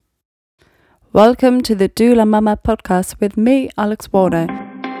Welcome to the Doula Mamma Podcast with me, Alex Warner.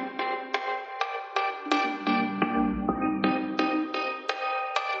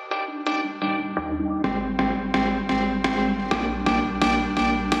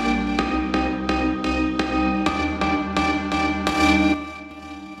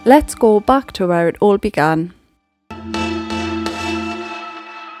 Let's go back to where it all began. How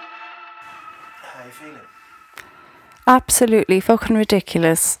are you feeling? Absolutely fucking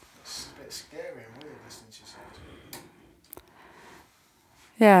ridiculous. It's a bit scary and weird listening to yourself.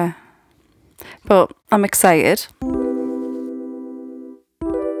 Yeah. But I'm excited.